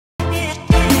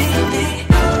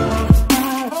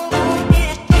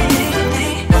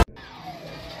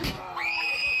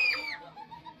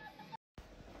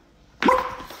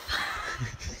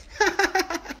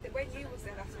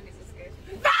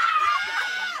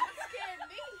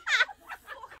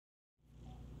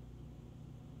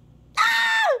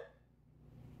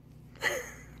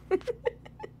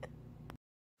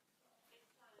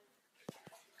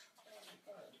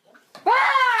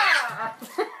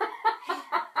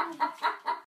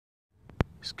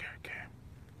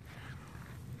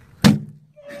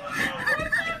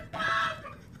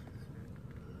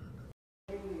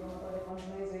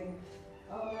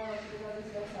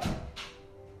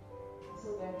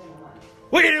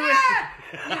Wait a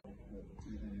minute!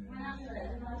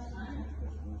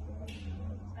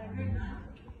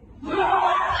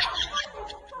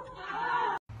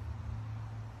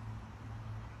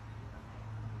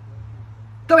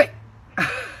 Do it!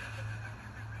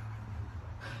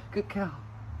 Good cow.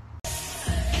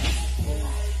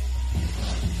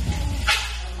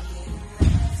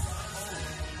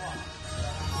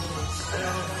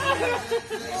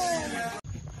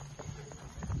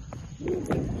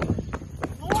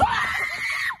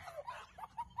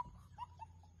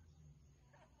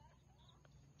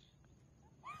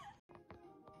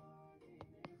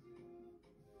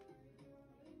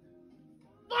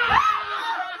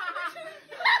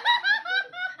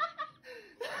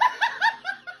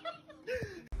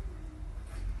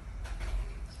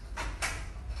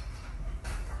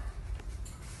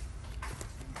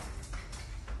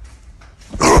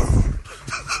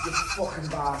 You fucking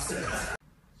bastard.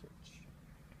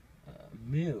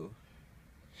 Mew.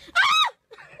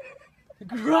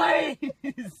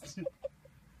 Christ!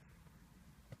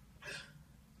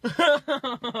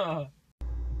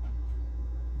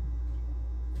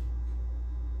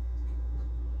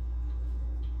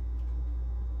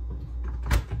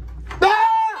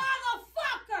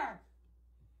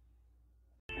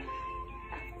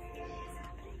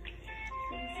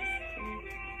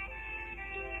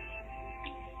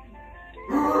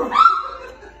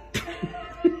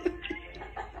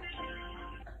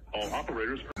 All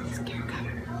operators are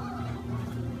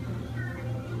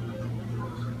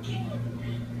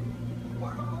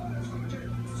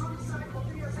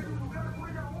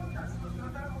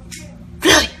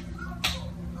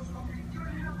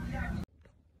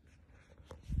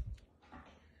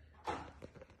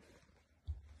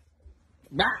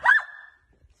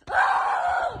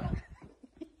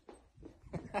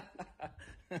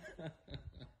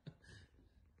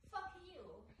Fuck you.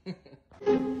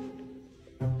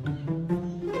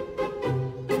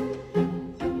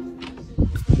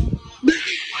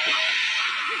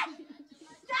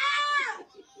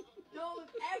 Don't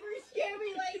ever scare me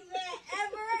like that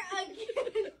ever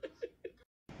again.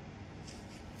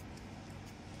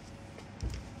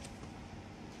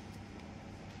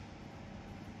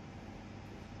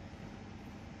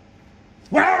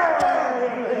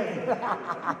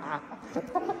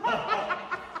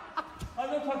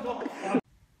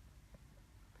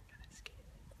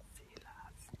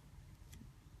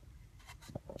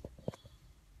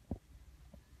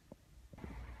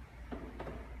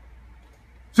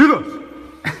 Silence!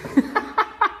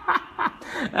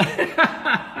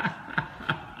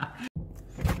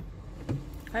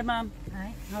 Hi, Mom.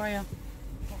 Hi. How are you?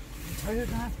 Tired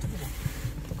enough.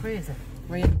 Crazy.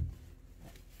 Where you?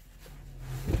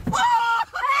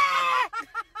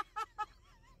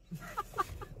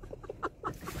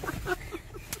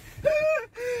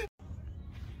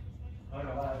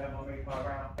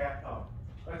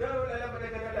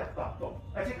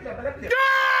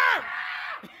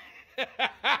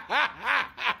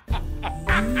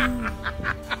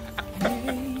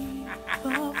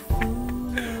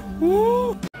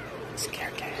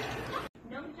 Scared cat.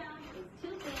 No job is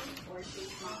too big or too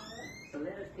small. So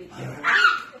let us pick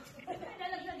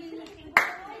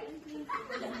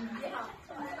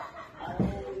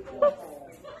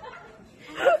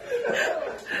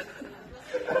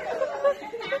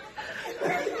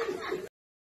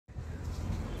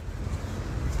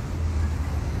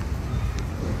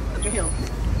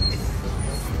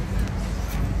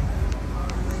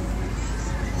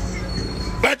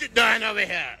Budget done over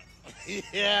here.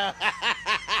 Yeah.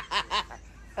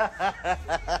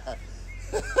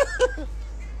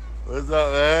 What's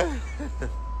up, man?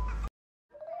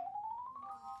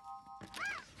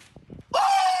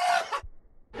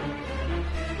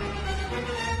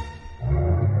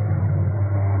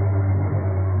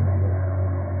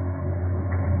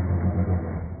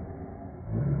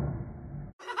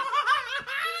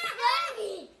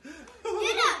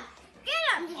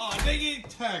 Oh, they ain't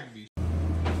tagged me.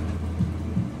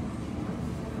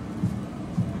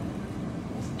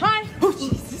 Hi. Oh,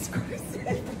 Jesus Christ.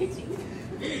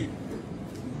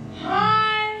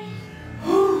 Hi.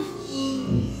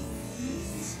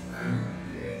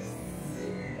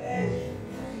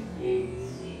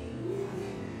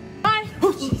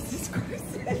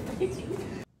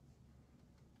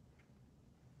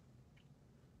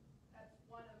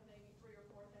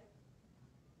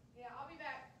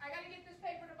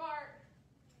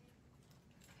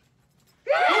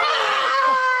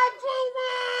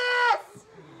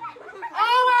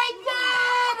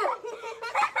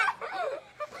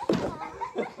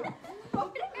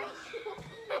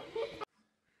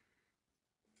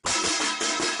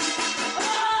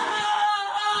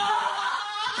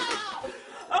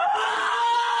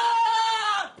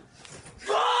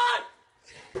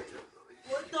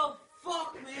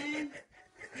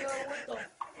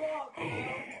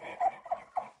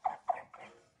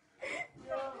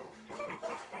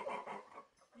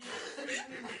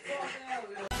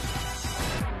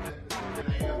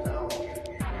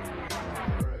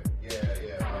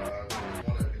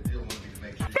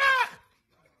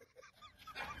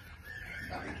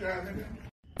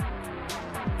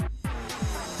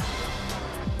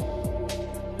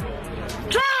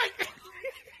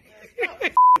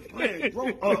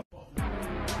 Roll up.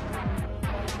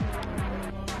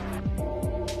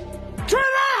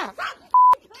 Turn off!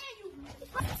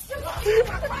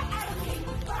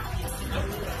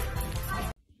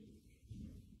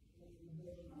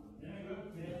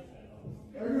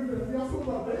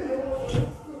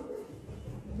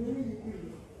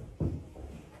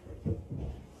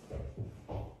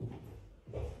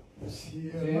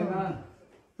 Tjena!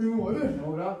 Hur mår du?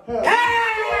 Mår bra?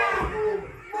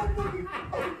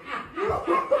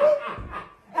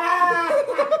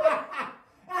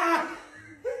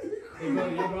 Det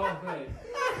börjar bra för dig.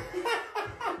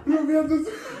 Jag vet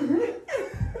inte.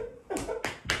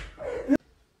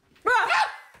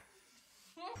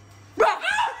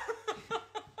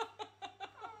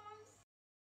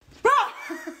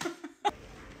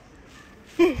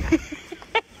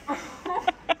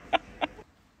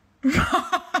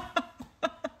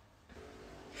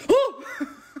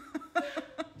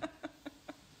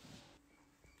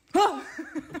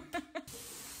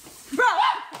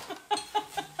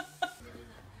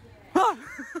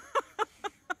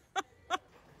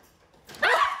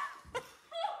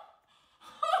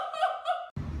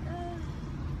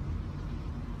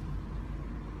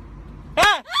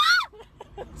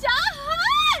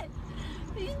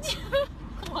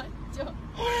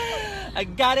 I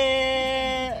got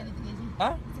it.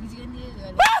 Hah?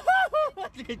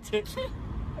 Sekejap.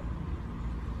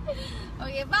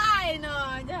 Okay, bye no.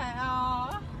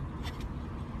 Jangan.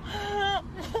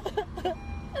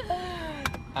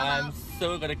 I'm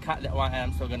so gonna cut that one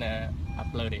and I'm so gonna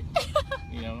upload it.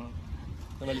 You know.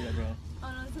 Tolong lihat bro.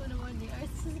 Orang tu nama dia.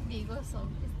 Sedih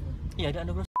gosong. Ya, ada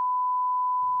bro.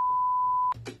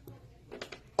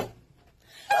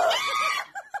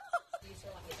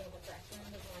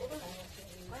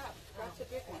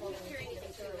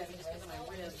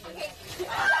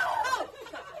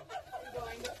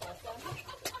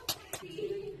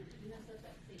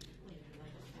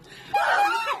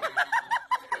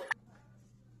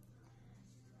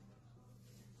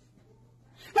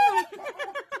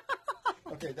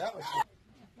 Okay, that was.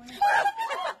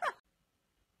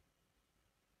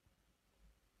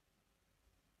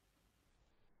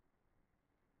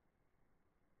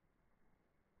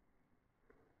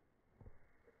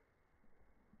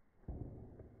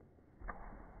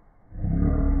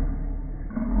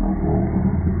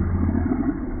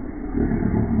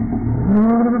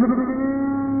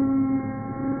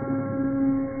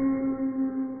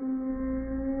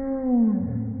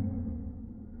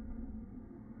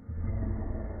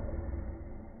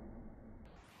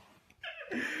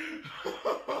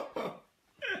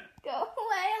 Go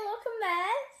away, I look a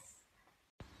mess.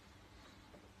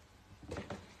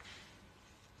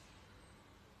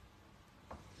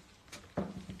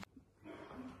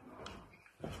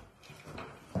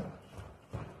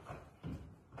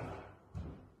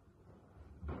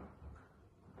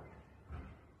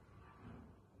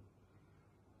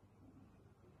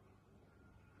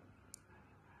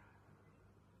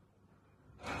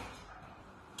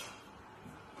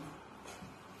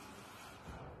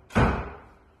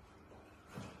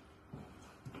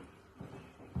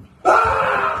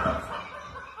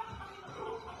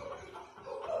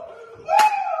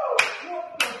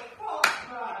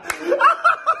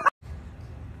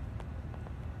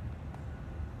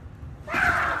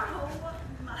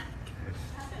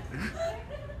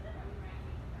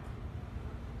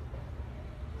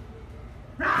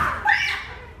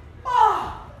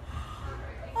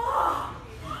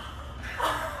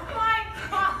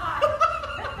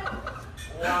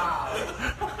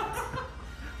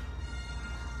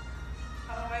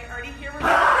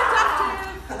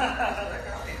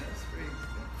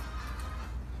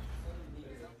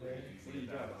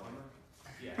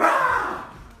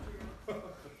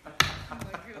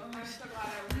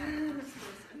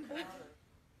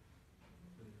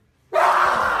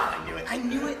 I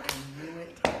knew it.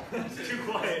 It's too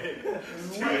quiet.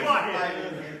 It's too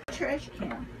quiet. Trash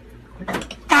can.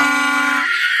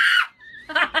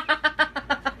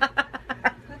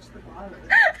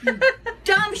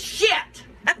 Dumb shit!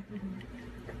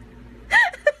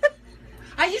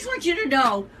 I just want you to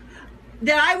know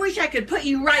that I wish I could put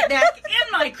you right back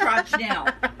in my crotch now.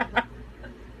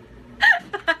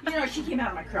 You know, she came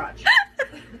out of my crotch.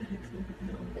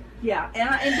 Yeah,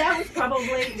 and that was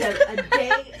probably a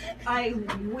day I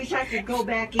wish I could go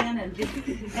back in and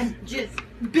just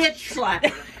bitch slap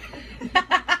her.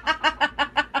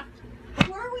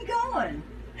 Where are we going?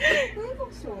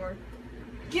 Legal store.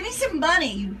 Give me some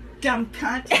money, you dumb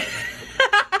cunt.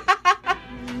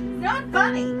 Not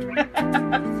funny.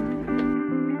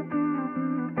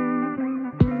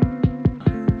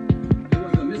 There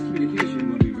was a miscommunication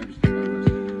when we registered our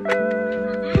list.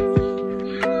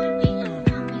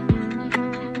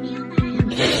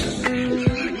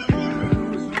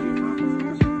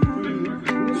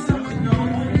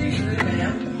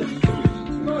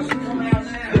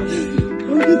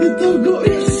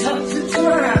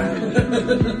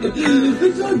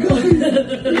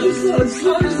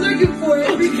 was looking for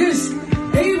it because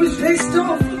he was pissed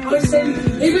off. I said,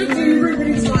 he looked in the room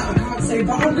and he's like, I can't say,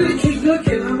 but I'm going to keep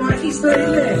looking. I'm like, he's not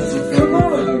in there. Come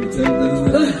on.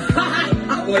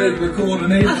 I wanted to record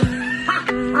an